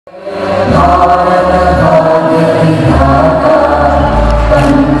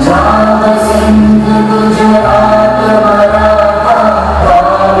पंजाब सिंध गुजरात मराठा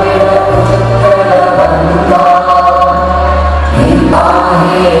द्राविड़ उत्कल बंगा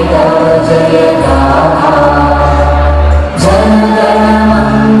हिमालय तव जय गाथा जन गण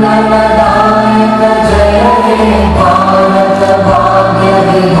मंगल दायक जय हे भारत भाग्य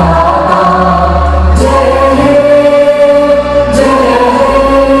विधाता जय हे जय हे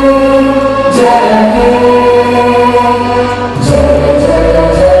जय हे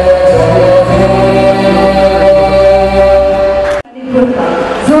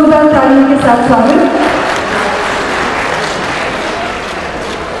जोरदार तालियों के साथ स्वागत।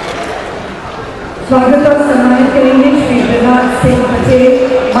 स्वागत और सम्मानित करेंगे श्री बिरेन सिंह पटेल,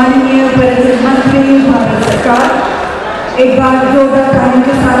 माननीय पर्यटन मंत्री भारत सरकार। एक बार जोरदार तालियों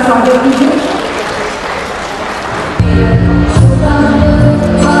के साथ स्वागत कीजिए।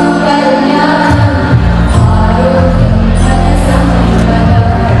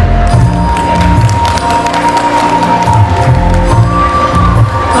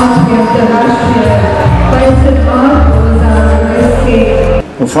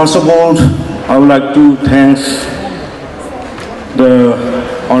 First of all, I would like to thank the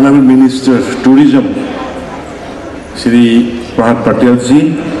Honorable Minister of Tourism, Shri Prahat Patel ji,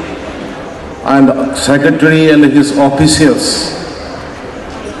 and Secretary and his officials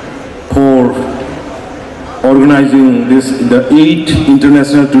for organizing this, the 8th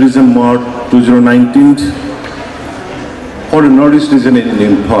International Tourism Mart 2019 for the Northeast region in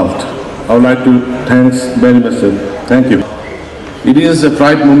Imphal. I would like to thank very much, sir. Thank you. It is a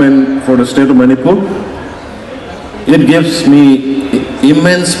pride moment for the state of Manipur. It gives me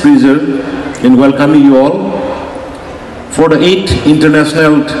immense pleasure in welcoming you all for the 8th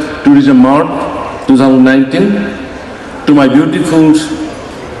International Tourism Mart 2019 to my beautiful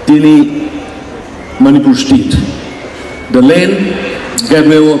teeny Manipur state, the lane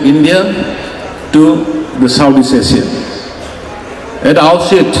gateway of India to the Southeast Asia. At the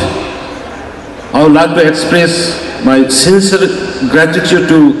outset, I would like to express my sincere gratitude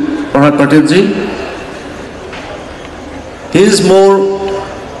to Prahat Patel ji. He is more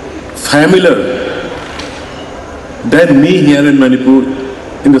familiar than me here in Manipur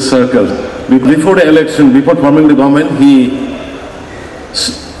in the circle. Before the election, before forming the government, he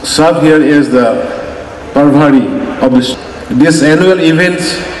served here as the Parvari of this. This annual event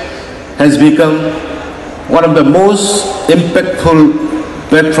has become one of the most impactful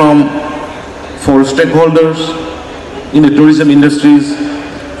platform for stakeholders in the tourism industries,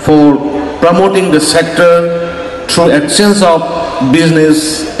 for promoting the sector through exchange of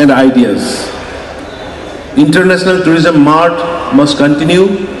business and ideas. International Tourism Mart must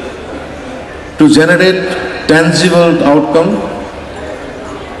continue to generate tangible outcome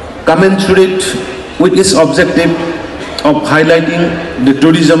commensurate with its objective of highlighting the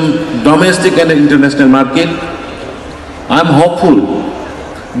tourism domestic and international market. I am hopeful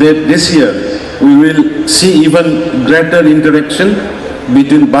that this year we will see even greater interaction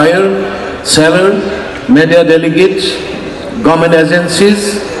between buyer, seller, media delegates, government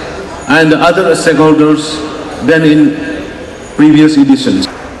agencies and other stakeholders than in previous editions.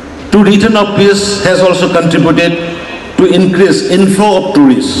 To return of peace has also contributed to increase inflow of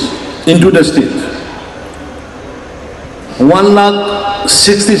tourists into the state.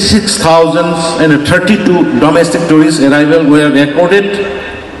 1,66,032 domestic tourist arrivals were recorded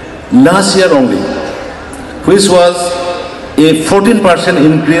last year only, which was a 14%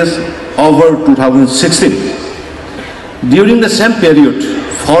 increase over 2016. During the same period,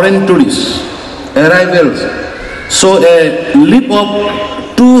 foreign tourist arrivals saw a leap of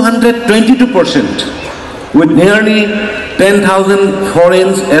 222%, with nearly 10,000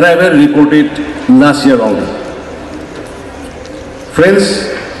 foreign arrivals recorded last year only. Friends,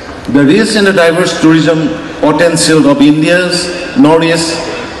 the rich and diverse tourism potential of India's Northeast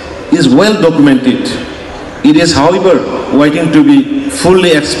is well documented. It is, however, waiting to be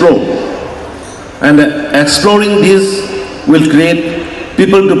fully explored. And exploring this will create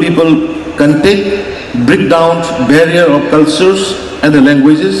people-to-people contact, break down barrier of cultures and the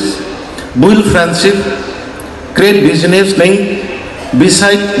languages, build friendship, create business link,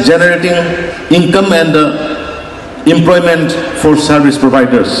 besides generating income and employment for service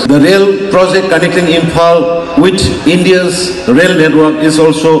providers. The rail project connecting Imphal with India's rail network is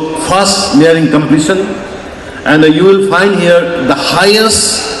also fast nearing completion, and you will find here the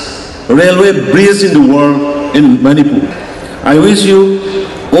highest railway bridge in the world in Manipur. I wish you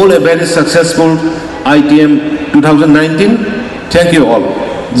all a very successful ITM 2019. Thank you all.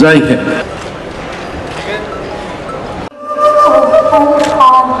 Jai Hind.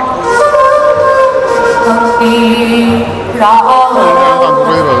 Hãy subscribe cho kênh Ghiền Mì Gõ để không bỏ lỡ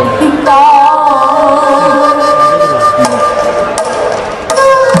những video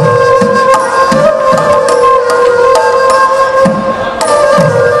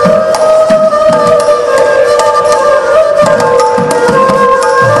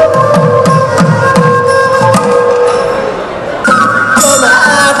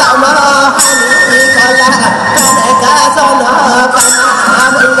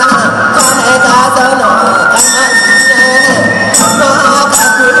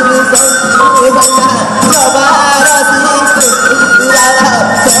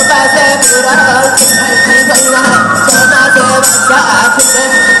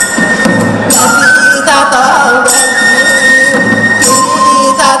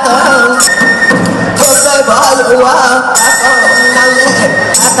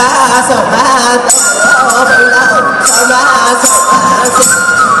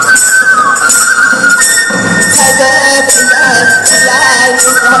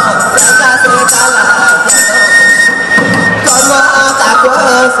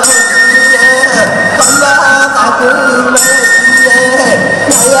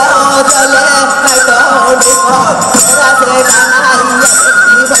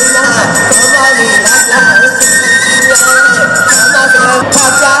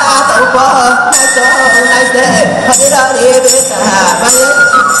hấp dẫn.